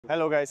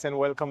Hello guys and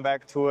welcome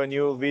back to a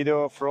new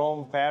video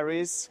from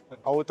Paris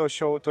Auto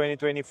Show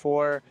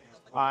 2024.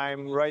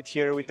 I'm right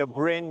here with a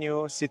brand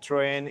new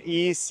Citroen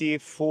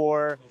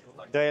EC4,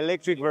 the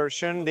electric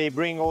version. They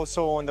bring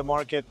also on the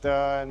market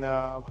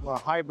a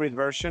hybrid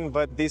version,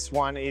 but this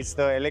one is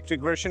the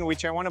electric version,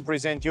 which I want to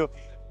present you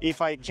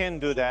if I can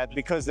do that,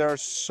 because there are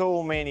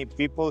so many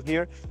people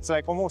here. It's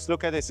like almost,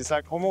 look at this, it's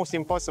like almost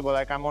impossible.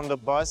 Like I'm on the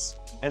bus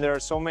and there are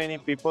so many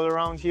people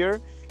around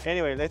here.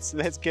 Anyway, let's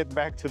get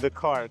back to the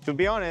car. To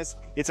be honest,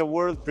 it's a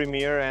world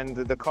premiere and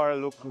the car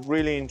look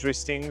really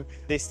interesting.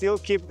 They still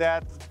keep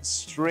that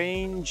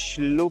strange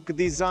look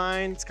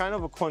design. It's kind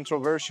of a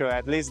controversial,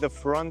 at least the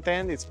front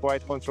end, it's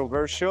quite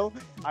controversial.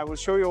 I will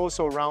show you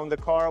also around the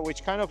car,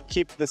 which kind of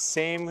keep the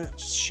same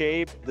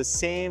shape, the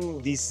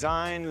same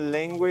design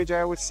language,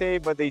 I would say,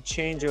 but they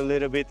change a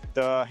little bit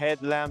the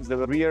headlamps, the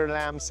rear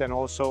lamps, and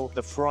also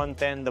the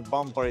front end, the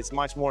bumper. It's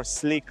much more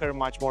sleeker,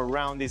 much more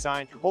round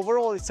design.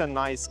 Overall, it's a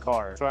nice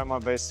car. Try my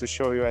best to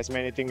show you as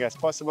many things as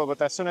possible,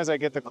 but as soon as I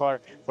get the car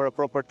for a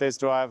proper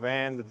test drive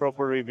and the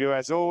proper review,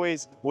 as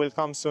always, will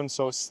come soon,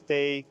 so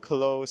stay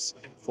close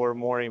for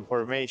more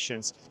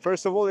information.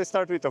 First of all, let's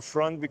start with the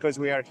front, because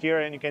we are here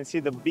and you can see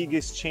the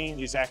biggest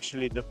change is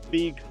actually the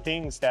big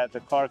things that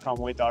the car come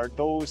with are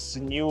those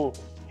new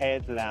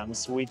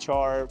headlamps, which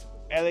are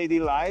LED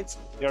lights.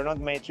 They are not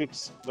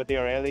matrix, but they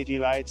are LED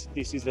lights.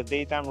 This is the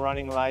daytime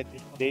running light,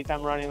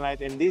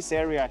 and this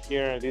area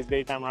here, this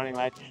daytime running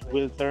light,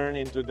 will turn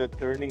into the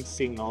turning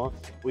signal,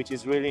 which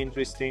is really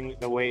interesting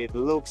the way it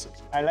looks.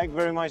 I like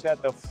very much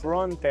that the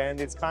front end,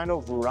 it's kind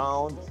of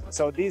round.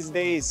 So these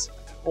days,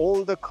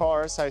 all the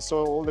cars, I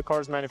saw all the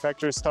cars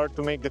manufacturers start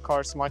to make the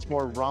cars much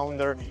more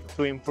rounder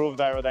to improve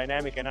the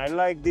aerodynamic. And I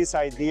like this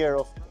idea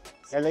of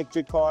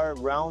electric car,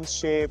 round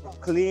shape,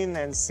 clean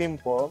and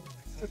simple.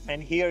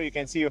 And here you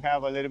can see you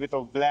have a little bit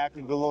of black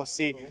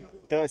glossy,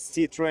 the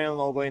Citroen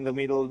logo in the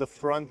middle, the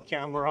front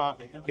camera.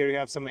 Here you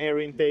have some air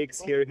intakes,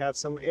 here you have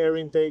some air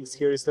intakes,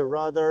 here is the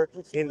rudder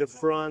in the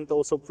front,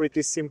 also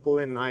pretty simple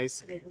and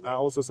nice.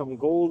 Also some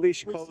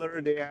goldish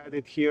color they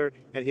added here.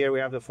 And here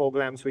we have the fog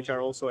lamps, which are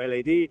also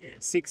LED,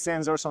 6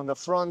 sensors on the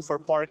front for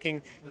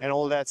parking and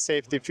all that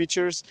safety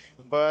features.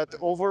 But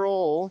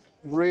overall,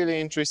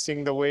 really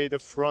interesting the way the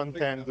front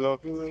end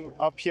look.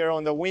 Up here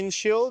on the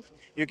windshield,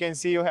 you can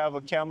see you have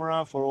a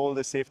camera for all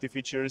the safety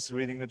features,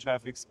 reading the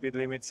traffic speed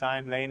limit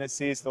sign, lane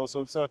assist,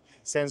 also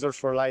sensors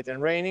for light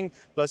and raining.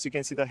 Plus you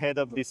can see the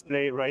head-up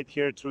display right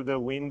here through the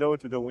window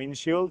to the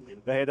windshield.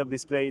 The head-up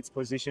display is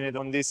positioned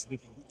on this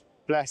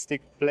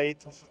plastic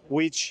plate,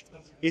 which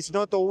is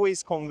not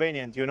always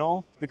convenient, you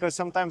know, because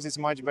sometimes it's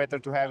much better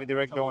to have it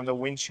directly on the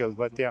windshield,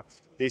 but yeah,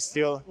 they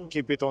still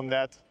keep it on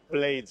that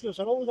plate,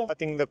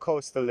 cutting the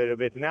cost a little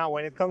bit. Now,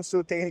 when it comes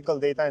to technical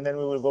data, and then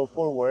we will go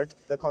forward,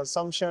 the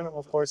consumption,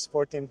 of course,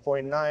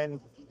 14.9,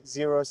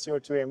 zero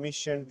CO2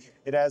 emission.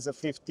 It has a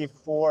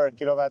 54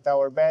 kilowatt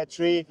hour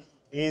battery,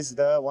 is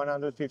the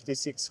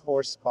 156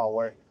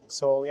 horsepower.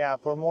 So yeah,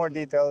 for more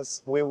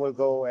details, we will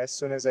go as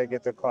soon as I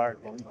get the car.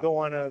 Don't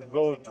want to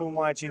go too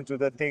much into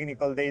the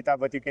technical data,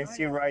 but you can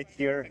see right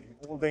here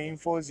all the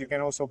infos. You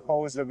can also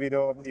pause the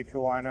video if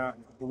you want to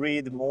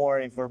read more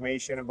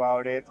information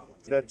about it.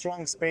 The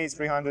trunk space,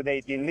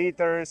 380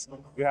 liters.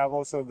 You have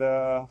also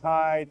the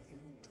height,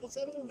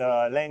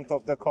 the length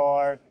of the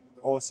car.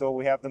 Also,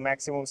 we have the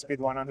maximum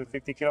speed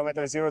 150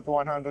 kilometers, 0 to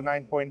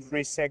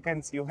 109.3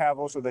 seconds. You have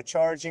also the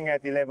charging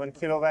at 11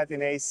 kilowatt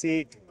in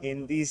AC.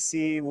 In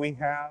DC, we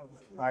have,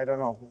 I don't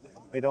know,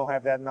 we don't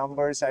have that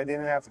numbers. I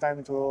didn't have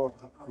time to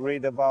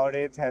read about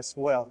it as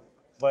well.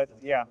 But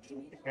yeah,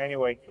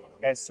 anyway,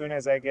 as soon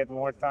as I get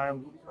more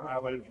time, I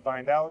will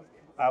find out.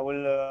 I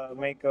will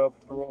make a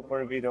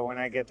proper video when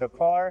I get the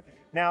car.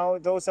 Now,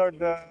 those are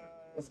the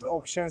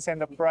options and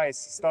the price,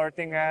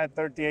 starting at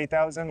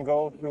 38,000,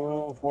 go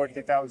to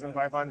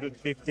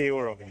 40,550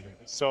 euro.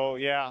 So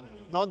yeah,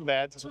 not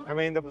bad. I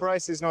mean, the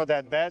price is not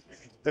that bad.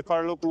 The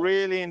car look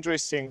really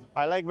interesting.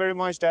 I like very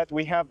much that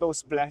we have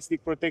those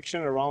plastic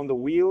protection around the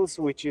wheels,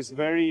 which is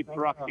very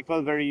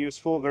practical, very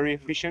useful, very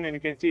efficient. And you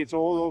can see it's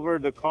all over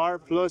the car,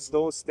 plus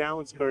those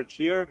down skirts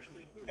here.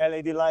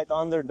 LED light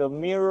under the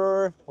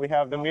mirror. We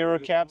have the mirror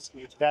caps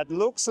that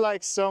looks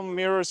like some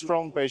mirrors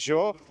from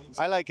Peugeot.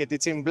 I like it.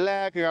 It's in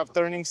black. You have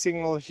turning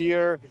signal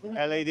here,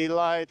 LED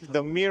light.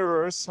 The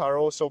mirrors are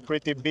also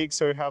pretty big,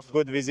 so you have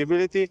good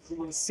visibility.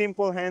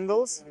 Simple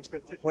handles.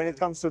 When it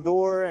comes to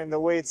door and the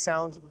way it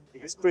sounds,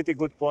 it's pretty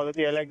good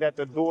quality. I like that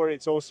the door,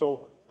 it's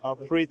also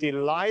pretty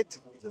light.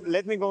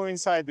 Let me go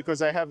inside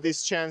because I have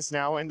this chance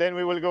now, and then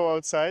we will go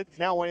outside.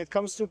 Now, when it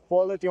comes to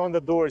quality on the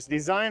doors,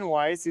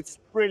 design-wise, it's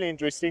really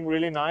interesting,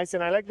 really nice.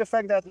 And I like the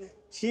fact that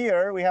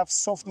here we have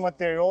soft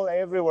material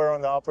everywhere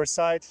on the upper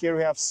side. Here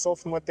we have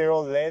soft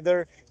material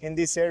leather. In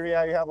this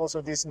area, you have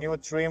also this new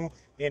trim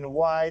in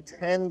white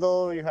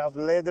handle. You have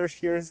leather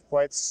here,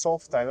 quite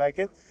soft. I like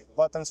it.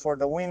 Buttons for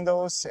the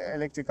windows,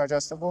 electric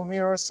adjustable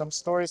mirrors, some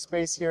storage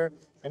space here.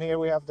 And here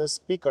we have the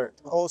speaker.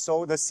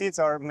 Also, the seats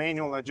are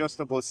manual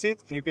adjustable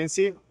seats. You can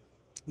see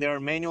they are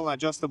manual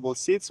adjustable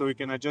seats, so you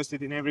can adjust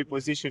it in every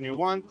position you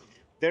want.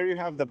 There you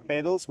have the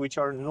pedals, which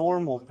are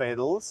normal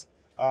pedals,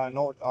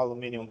 not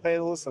aluminum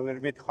pedals. A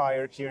little bit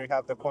higher here you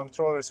have the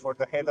controllers for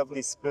the head-up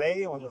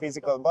display on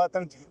physical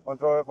button,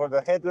 controller for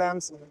the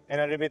headlamps,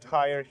 and a little bit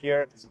higher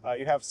here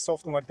you have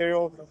soft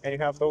material, and you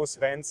have those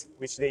vents,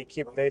 which they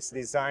keep this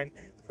design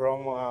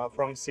from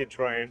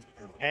Citroen.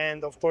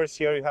 And of course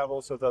here you have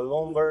also the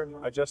lumbar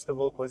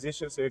adjustable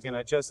position, so you can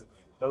adjust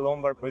the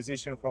lumbar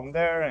position from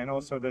there, and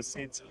also the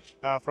seats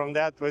from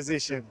that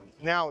position.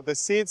 Now the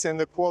seats and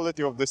the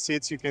quality of the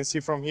seats you can see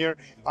from here.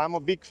 I'm a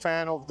big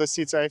fan of the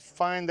seats. I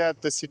find that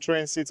the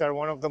Citroen seats are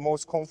one of the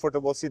most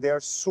comfortable seats. They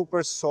are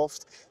super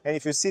soft, and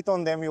if you sit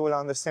on them you will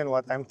understand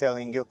what I'm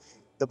telling you.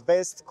 The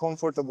best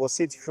comfortable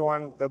seats, if you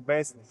want the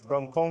best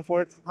from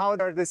comfort. How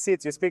are the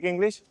seats? You speak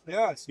English?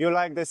 Yes. You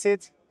like the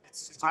seat?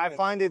 I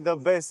find it the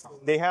best.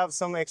 They have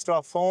some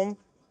extra foam,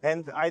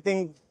 and I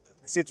think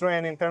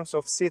Citroen in terms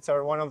of seats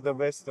are one of the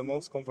best, the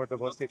most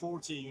comfortable Not seats.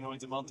 sporty, you know, in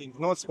the mountain.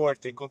 Not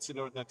sporty.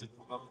 Consider that.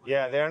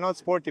 Yeah, they are not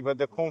sporty, but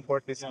the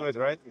comfort is good,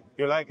 right?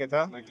 You like it,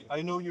 huh? Like,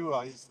 I know you.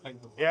 I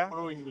Yeah?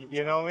 following you.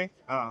 You know me?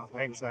 Oh,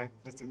 thanks, man.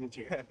 Nice to meet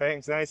you.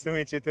 Thanks, nice to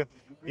meet you too.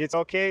 It's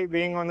okay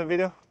being on the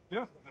video?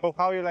 Yeah. Oh,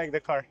 how you like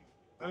the car?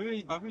 I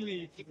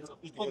really,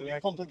 it's probably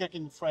complicated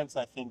in France,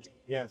 I think.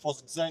 Yeah. For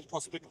design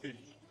perspective.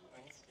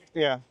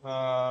 Yeah.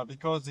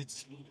 Because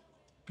it's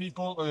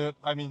people,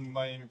 I mean,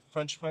 my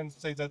French friends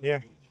say that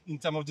Yeah. in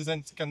terms of design,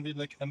 it can be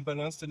like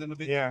unbalanced a little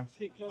bit. Yeah.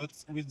 But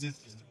with this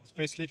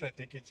facelift, I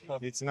think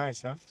It's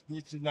nice, huh?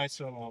 it's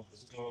nicer now.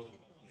 So,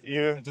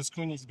 You, the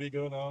screen is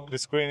bigger now. the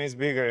screen is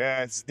bigger.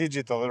 Yeah, it's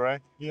digital,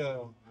 right? Yeah.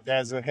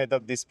 There's a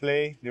head-up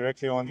display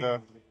directly on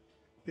the.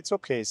 It's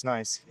okay. It's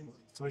nice.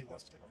 So it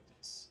was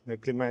The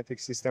climatic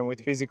system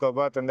with physical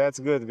button. That's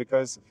good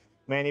because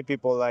many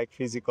people like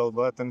physical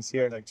buttons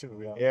here. like too,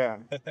 yeah.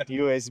 Yeah,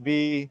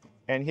 USB,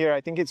 and here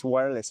I think it's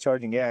wireless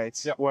charging. Yeah,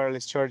 it's Yeah.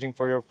 wireless charging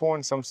for your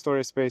phone. Some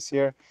storage space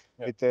here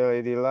with the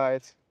LED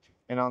light,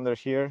 and under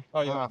here.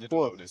 Oh, yeah, I didn't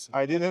cool. know this.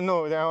 I didn't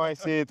know. Now I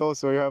see it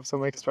also. You have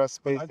some extra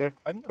space there.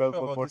 I'm not 12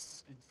 sure for about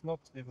this. It's not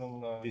even.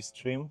 this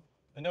trim.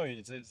 I know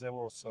there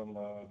was some.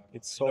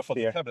 It's you know, for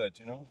the software. tablet,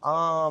 you know.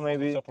 Ah,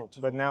 maybe, Support.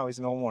 but now it's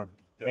no more.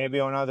 Yeah. Maybe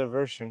another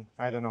version.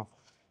 I don't know.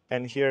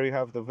 And here you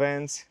have the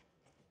vents.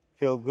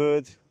 Feel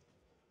good.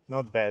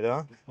 Not bad,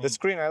 huh? The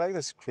screen, I like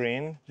the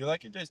screen. You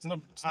like it? It's not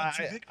too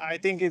big. I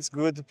think it's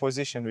good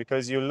position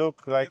because you look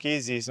like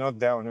easy. It's not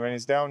down. When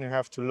it's down, you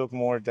have to look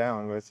more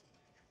down. But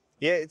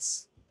yeah,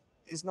 it's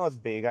not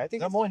big. I think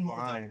They're it's more and more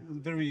fine.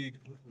 very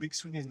big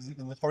screen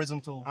in the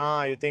horizontal.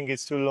 Ah, you think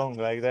it's too long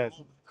like that?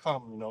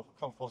 Come, you know,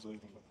 come for the.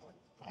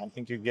 I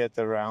think you get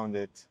around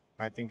it.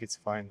 I think it's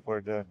fine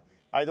for the.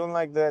 I don't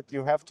like that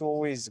you have to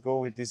always go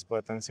with these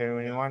buttons. And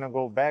when you want to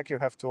go back, you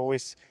have to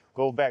always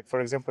go back. For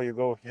example, you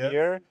go Yeah.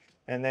 here,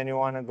 and then you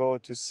want to go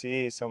to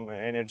see some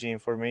energy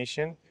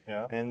information.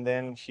 Yeah. And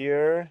then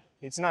here,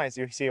 it's nice.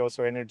 You see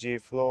also energy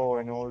flow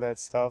and all that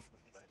stuff.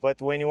 But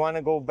when you want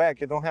to go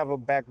back, you don't have a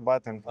back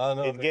button. Ah,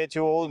 no, It gets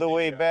you all the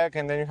way back,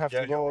 and then you have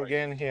Yeah, to you're go right.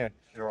 again here.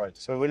 You're right.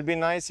 So it will be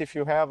nice if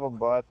you have a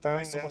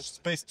button. So much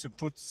space to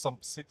put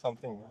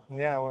something.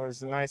 Yeah, well,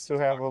 it's nice to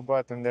have a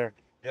button there.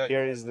 Yeah.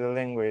 Here is the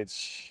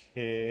language,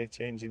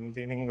 changing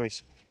in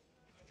English.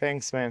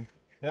 Thanks, man.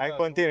 I Yeah.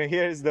 continue.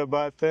 Here is the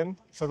button.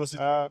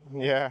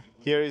 Yeah,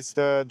 here is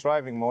the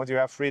driving mode. You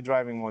have 3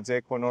 driving modes: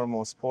 Eco,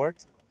 Normal, Sport.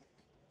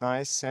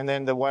 Nice. And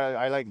then the wire,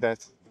 I like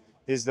that.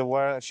 Is the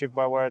wire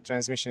shift-by-wire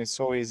transmission. It's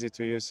so easy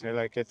to use. I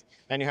like it.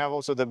 And you have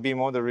also the B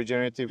mode, the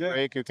regenerative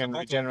brake. You can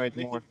regenerate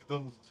more.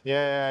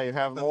 Yeah, you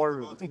have more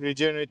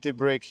regenerative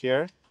brake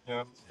here.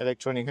 Yeah.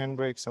 Electronic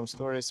handbrake, some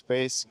storage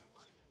space,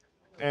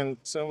 and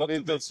some Not too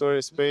little big.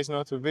 storage space,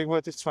 not too big,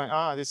 but it's fine.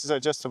 Ah, this is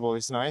adjustable,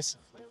 it's nice.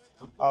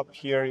 Up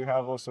here you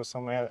have also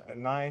some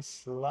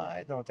nice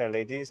light, not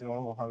LEDs,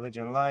 normal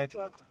halogen light,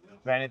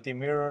 vanity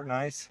mirror,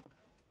 nice.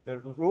 The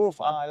roof,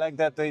 I like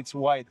that it's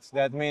white.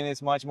 That means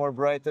it's much more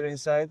brighter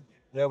inside.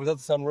 Yeah, without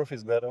the sunroof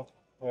is better.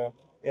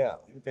 Yeah,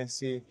 you can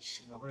see.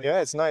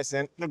 Yeah, it's nice.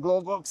 And the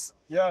glow box.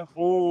 Yeah.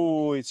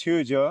 Oh, it's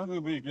huge, huh? Too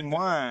big. Come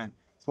on.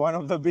 It's one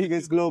of the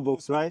biggest glow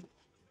box, right?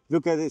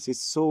 Look at this, it's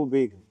so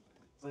big.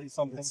 Say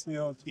something.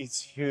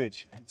 It's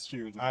huge. It's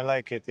huge. I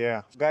like it,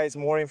 yeah. Guys,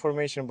 more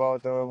information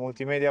about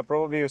multimedia.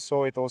 Probably you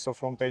saw it also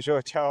from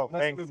Peugeot. Ciao,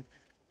 thanks.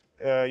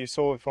 You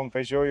saw it from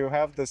Peugeot. You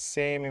have the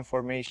same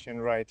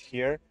information right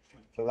here,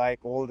 like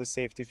all the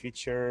safety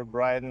feature,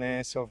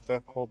 brightness of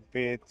the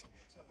cockpit,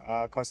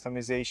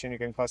 customization. You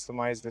can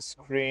customize the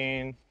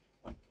screen,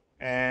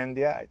 and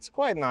yeah, it's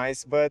quite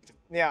nice. But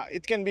yeah,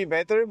 it can be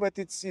better, but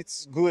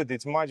it's good.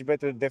 It's much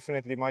better,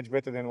 definitely much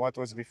better than what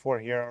was before.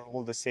 Here are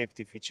all the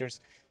safety features,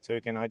 so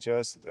you can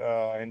adjust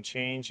and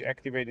change,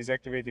 activate,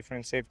 disactivate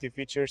different safety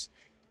features.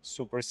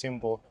 Super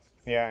simple.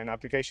 Yeah, an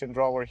application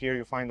drawer here.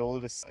 You find all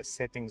the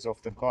settings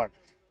of the car.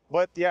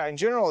 But yeah, in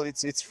general,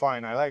 it's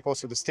fine. I like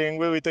also the steering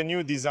wheel with a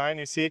new design.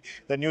 You see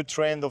the new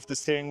trend of the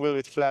steering wheel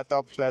with flat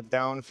up, flat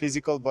down,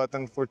 physical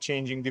button for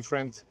changing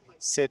different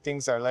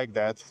settings. I like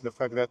that. The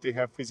fact that they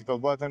have physical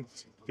button.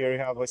 Here you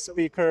have a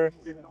speaker.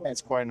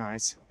 It's quite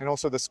nice. And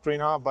also the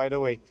screen. Ah, by the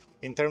way,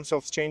 In terms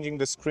of changing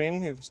the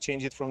screen, you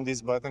change it from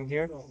this button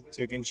here.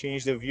 So you can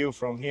change the view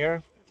from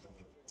here.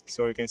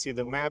 So you can see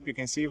the map, you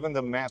can see even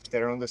the map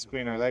there on the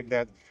screen. I like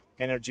that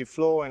energy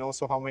flow and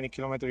also how many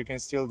kilometers you can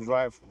still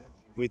drive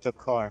with a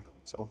car.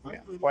 So yeah,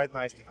 quite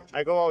nice.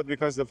 I go out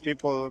because the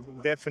people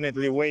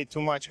definitely weigh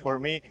too much for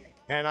me,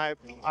 and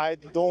I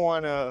don't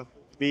want to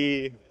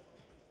be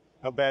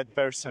a bad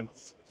person.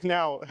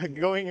 Now,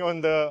 going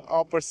on the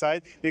upper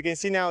side, you can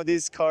see now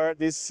this car,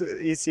 this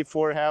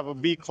EC4 have a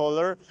B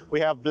color. We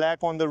have black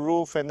on the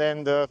roof and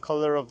then the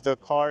color of the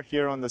car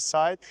here on the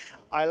side.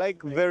 I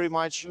like very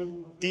much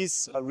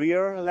these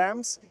rear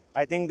lamps.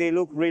 I think they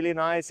look really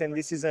nice, and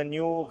this is a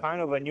new kind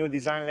of a new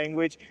design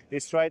language. They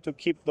try to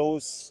keep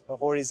those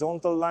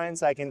horizontal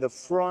lines like in the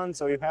front,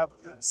 so you have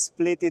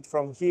split it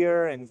from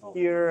here and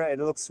here. It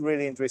looks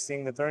really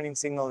interesting. The turning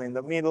signal in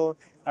the middle.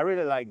 I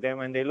really like them,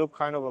 and they look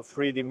kind of a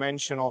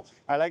three-dimensional.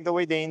 I like the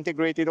way they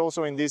integrate it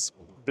also in this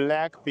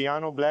black,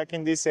 piano black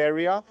in this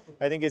area.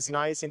 I think it's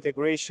nice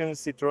integration.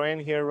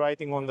 Citroen here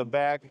writing on the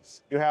back.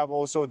 You have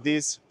also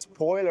this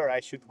spoiler, I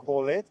should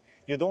call it.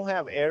 You don't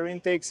have air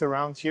intakes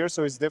around here,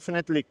 so it's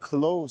definitely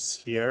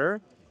close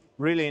here.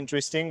 Really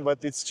interesting,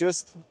 but it's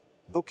just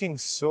looking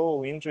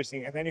so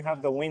interesting. And then you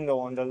have the window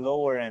on the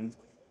lower end.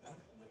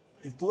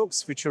 It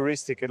looks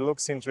futuristic, it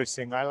looks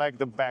interesting. I like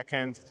the back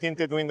end.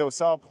 Tinted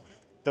windows up.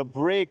 The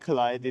brake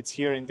light, it's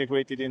here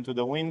integrated into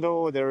the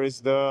window. There is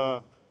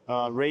the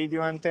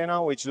radio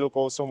antenna, which look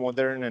also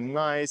modern and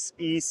nice.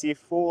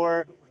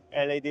 EC4,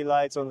 LED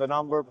lights on the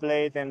number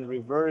plate and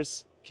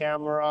reverse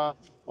camera.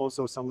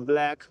 Also some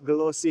black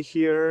glossy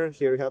here.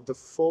 Here you have the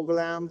fog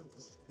lamp.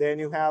 Then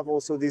you have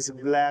also this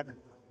black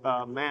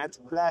matte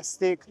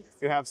plastic.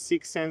 You have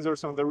 6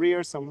 sensors on the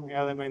rear, some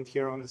element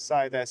here on the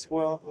side as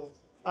well.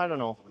 I don't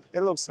know.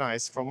 It looks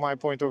nice from my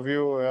point of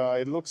view.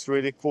 It looks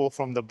really cool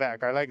from the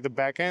back. I like the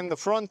back end. The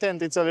front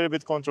end, it's a little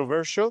bit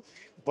controversial,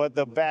 but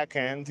the back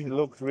end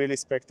looked really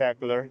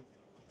spectacular.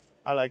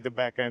 I like the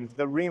back end.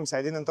 The rims,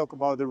 I didn't talk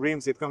about the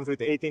rims. It comes with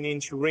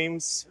 18-inch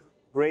rims,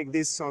 brake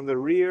discs on the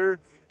rear,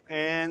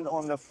 and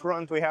on the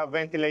front we have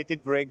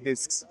ventilated brake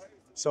discs.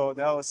 So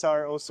those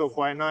are also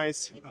quite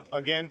nice.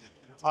 Again,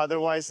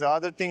 otherwise the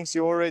other things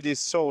you already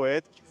saw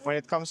it. When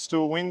it comes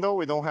to window,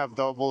 we don't have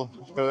double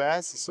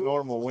glass, it's a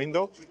normal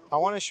window. I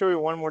want to show you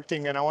one more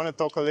thing, and I want to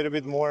talk a little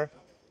bit more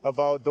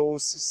about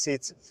those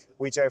seats,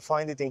 which I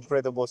find it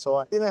incredible. So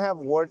I didn't have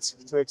words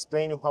to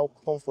explain how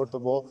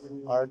comfortable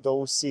are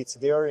those seats.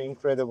 They are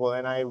incredible,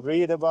 and I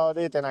read about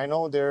it, and I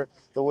know the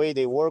way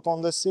they work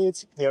on the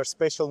seats. They are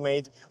special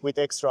made with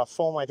extra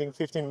foam, I think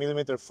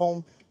 15mm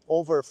foam,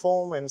 over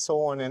foam and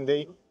so on, and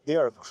they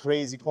are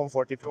crazy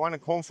comfort. If you want a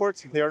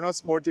comfort, they are not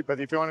sporty, but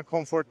if you want a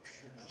comfort,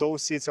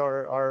 those seats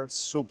are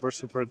super,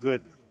 super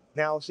good.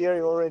 Now here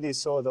you already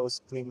saw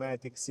those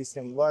climatic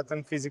system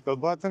button, physical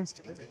buttons.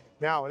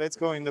 Now let's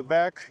go in the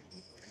back.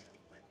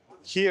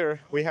 Here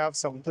we have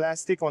some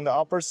plastic on the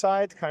upper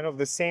side, kind of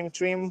the same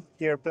trim.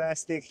 Here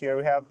plastic, here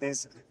we have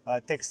this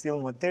textile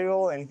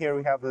material, and here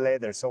we have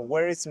leather. So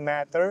where it's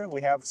matter,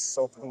 we have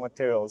soft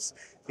materials.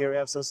 Here we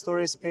have some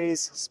storage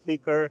space,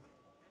 speaker,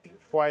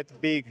 quite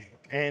big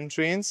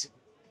entrance.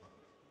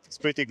 It's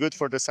pretty good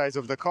for the size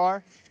of the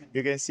car.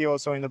 You can see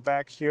also in the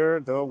back here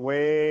the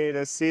way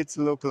the seats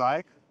look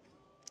like.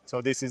 So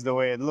this is the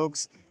way it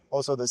looks.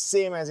 Also the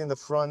same as in the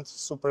front,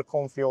 super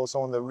comfy also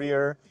on the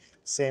rear.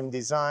 Same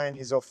design,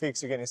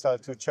 ISOFIX. You can install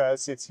 2 child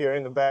seats here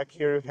in the back.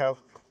 Here you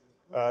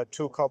have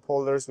 2 cup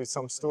holders with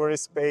some storage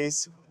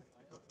space.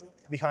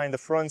 Behind the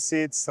front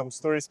seats, some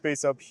storage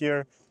space up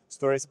here,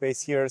 storage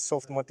space here,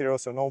 soft material,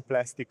 so no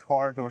plastic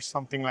hard or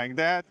something like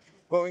that.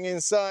 Going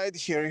inside,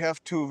 here you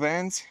have 2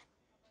 vents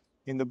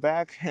in the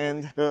back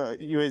and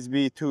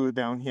USB 2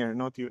 down here,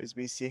 not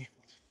USB-C.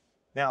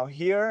 Now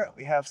here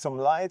we have some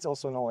lights,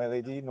 also no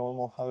LED,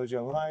 normal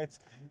halogen lights,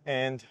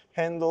 and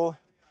handle.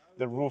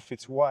 The roof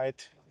is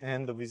white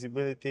and the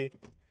visibility,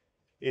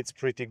 it's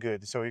pretty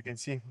good. So you can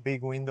see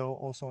big window,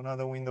 also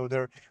another window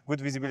there,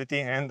 good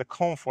visibility, and the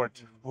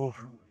comfort. Ooh,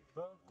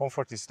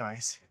 comfort is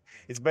nice.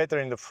 It's better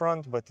in the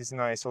front, but it's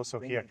nice also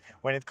here.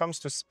 When it comes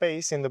to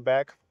space in the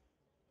back,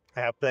 I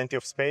have plenty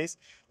of space.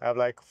 I have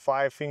like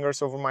 5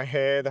 fingers over my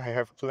head. I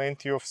have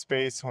plenty of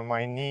space on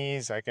my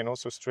knees. I can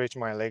also stretch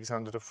my legs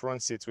under the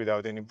front seats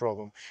without any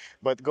problem.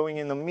 But going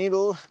in the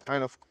middle,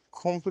 kind of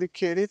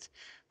complicated,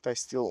 but I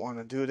still want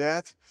to do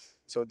that.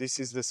 So this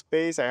is the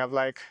space. I have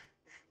like,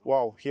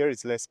 wow, here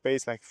it's less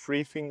space, like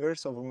 3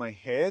 fingers over my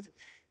head.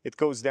 It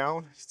goes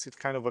down. It's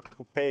kind of a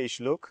coupe-ish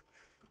look.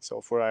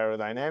 So for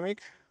aerodynamic,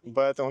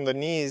 but on the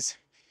knees,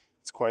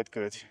 it's quite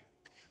good.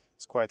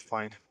 It's quite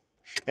fine.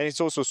 And it's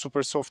also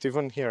super soft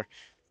even here.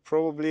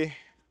 Probably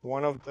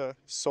one of the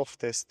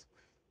softest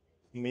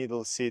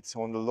middle seats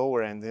on the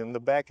lower end. In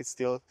the back it's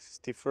still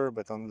stiffer,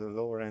 but on the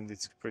lower end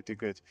it's pretty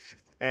good.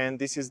 And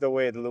this is the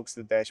way it looks,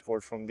 the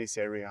dashboard from this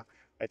area.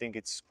 I think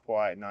it's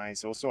quite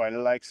nice. Also, I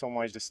like so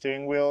much the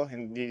steering wheel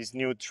and this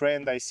new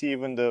trend. I see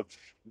even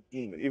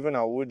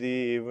Audi,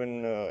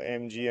 even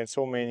MG, and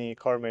so many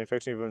car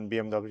manufacturers, even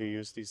BMW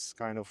use these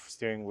kind of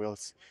steering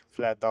wheels,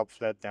 flat up,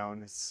 flat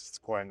down. It's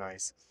quite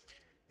nice.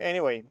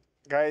 Anyway,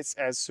 guys,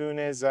 as soon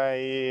as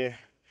I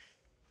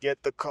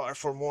get the car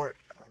for more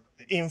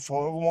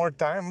info, more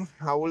time,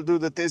 I will do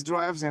the test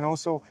drives and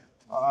also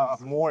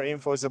more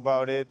infos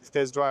about it.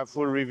 Test drive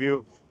full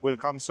review will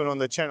come soon on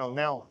the channel.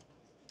 Now,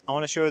 I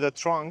want to show you the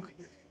trunk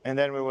and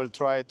then we will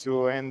try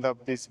to end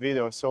up this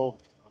video. So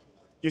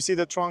you see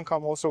the trunk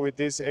come also with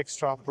this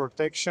extra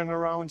protection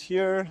around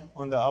here.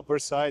 On the upper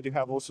side, you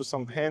have also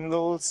some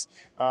handles,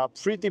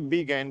 pretty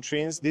big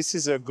entrance. This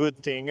is a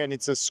good thing, and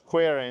it's a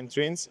square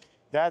entrance.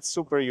 That's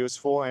super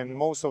useful, and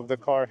most of the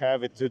car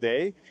have it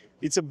today.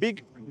 It's a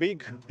big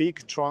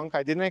trunk.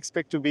 I didn't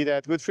expect to be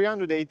that good.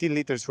 380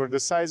 liters for the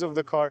size of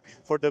the car.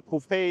 For the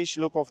coupe-ish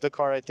look of the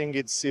car, I think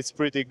it's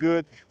pretty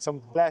good.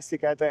 Some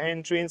plastic at the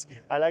entrance.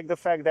 I like the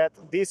fact that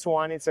this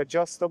one is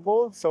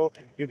adjustable, so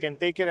you can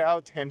take it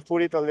out and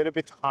put it a little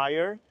bit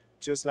higher,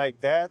 just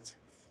like that.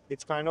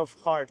 It's kind of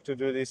hard to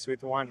do this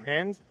with one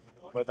hand,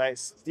 but I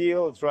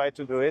still try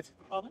to do it.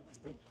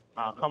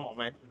 Ah, come on,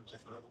 man.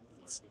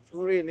 It's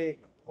really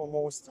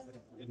almost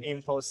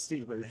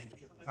impossible.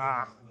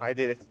 Ah, I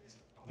did it.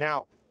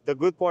 Now, the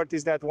good part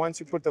is that once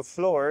you put the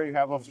floor, you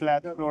have a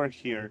flat floor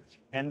here.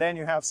 And then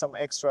you have some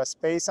extra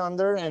space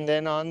under, and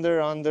then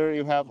under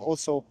you have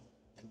also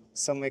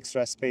some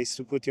extra space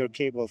to put your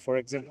cable, for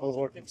example,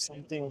 or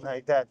something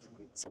like that.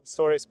 Some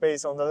storage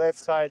space on the left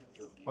side,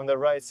 on the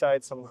right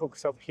side, some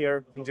hooks up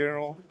here. In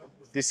general,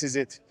 this is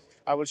it.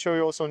 I will show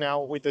you also now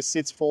with the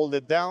seats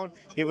folded down.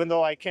 Even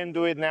though I can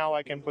do it now,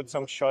 I can put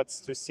some shots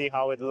to see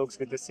how it looks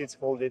with the seats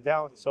folded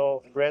down.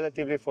 So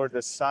relatively for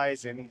the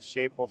size and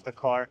shape of the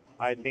car,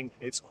 I think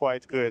it's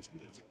quite good.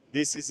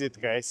 This is it,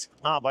 guys.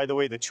 Ah, by the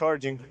way, the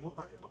charging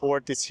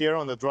port is here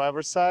on the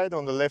driver's side,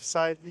 on the left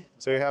side.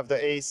 So you have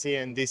the AC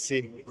and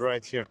DC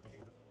right here.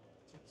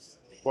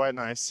 Quite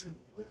nice.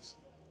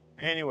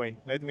 Anyway,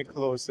 let me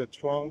close the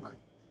trunk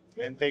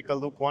and take a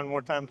look one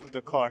more time to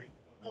the car.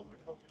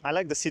 I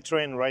like the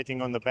Citroen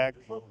writing on the back.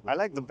 I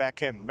like the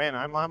back end. Man,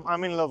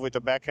 I'm in love with the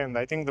back end.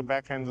 I think the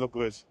back end look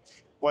good.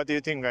 What do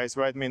you think, guys?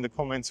 Write me in the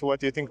comments. What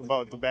do you think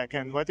about the back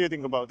end? What do you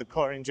think about the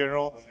car in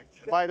general?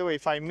 By the way,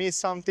 if I miss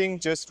something,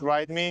 just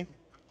write me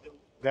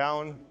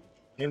down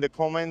in the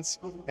comments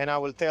and I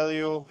will tell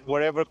you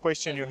whatever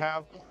question you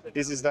have.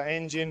 This is the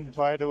engine,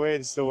 by the way.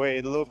 This is the way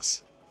it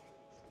looks.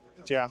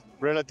 Yeah,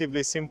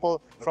 relatively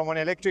simple. From an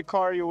electric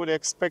car, you would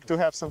expect to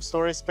have some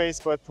storage space,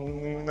 but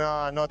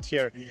nah, not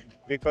here,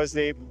 because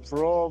they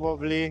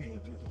probably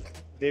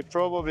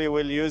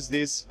will use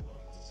this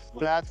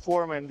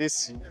platform and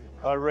this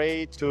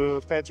array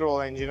to petrol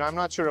engine. I'm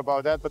not sure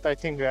about that, but I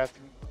think that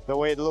the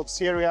way it looks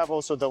here, we have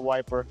also the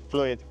wiper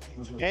fluid.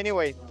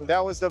 Anyway, that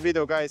was the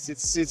video, guys.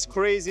 It's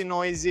crazy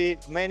noisy.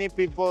 Many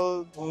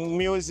people,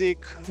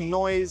 music,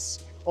 noise.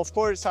 Of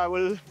course, I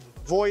will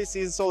voice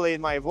isolate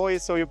my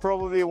voice, so you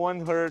probably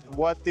won't hear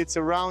what it's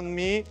around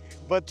me,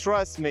 but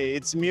trust me,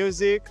 it's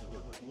music.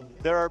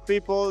 There are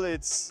people,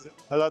 it's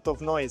a lot of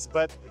noise.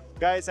 But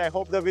guys, I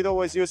hope the video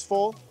was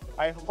useful.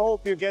 I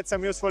hope you get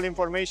some useful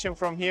information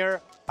from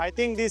here. I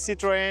think this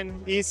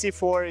Citroen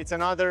EC4, it's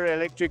another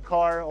electric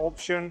car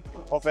option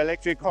of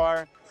electric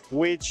car,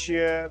 which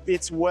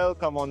it's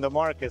welcome on the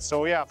market.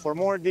 So yeah, for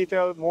more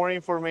detail, more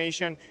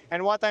information,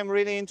 and what I'm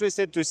really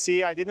interested to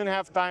see, I didn't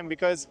have time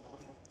because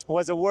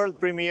was a world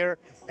premiere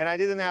and I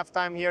didn't have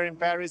time here in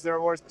Paris.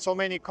 There were so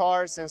many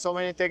cars and so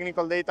many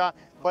technical data,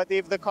 but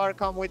if the car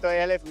comes with a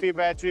LFP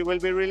battery, will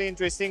be really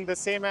interesting, the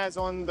same as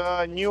on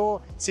the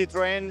new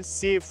Citroen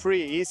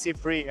C3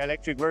 EC3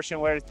 electric version,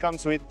 where it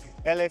comes with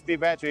LFP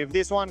battery. If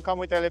this one comes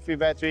with LFP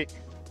battery,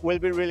 will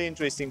be really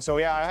interesting. So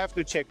yeah, I have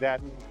to check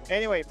that.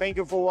 Anyway, thank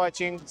you for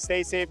watching.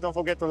 Stay safe, don't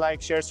forget to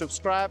like, share,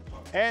 subscribe,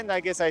 and I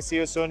guess I see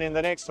you soon in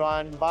the next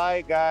one.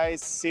 Bye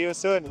guys, see you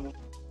soon.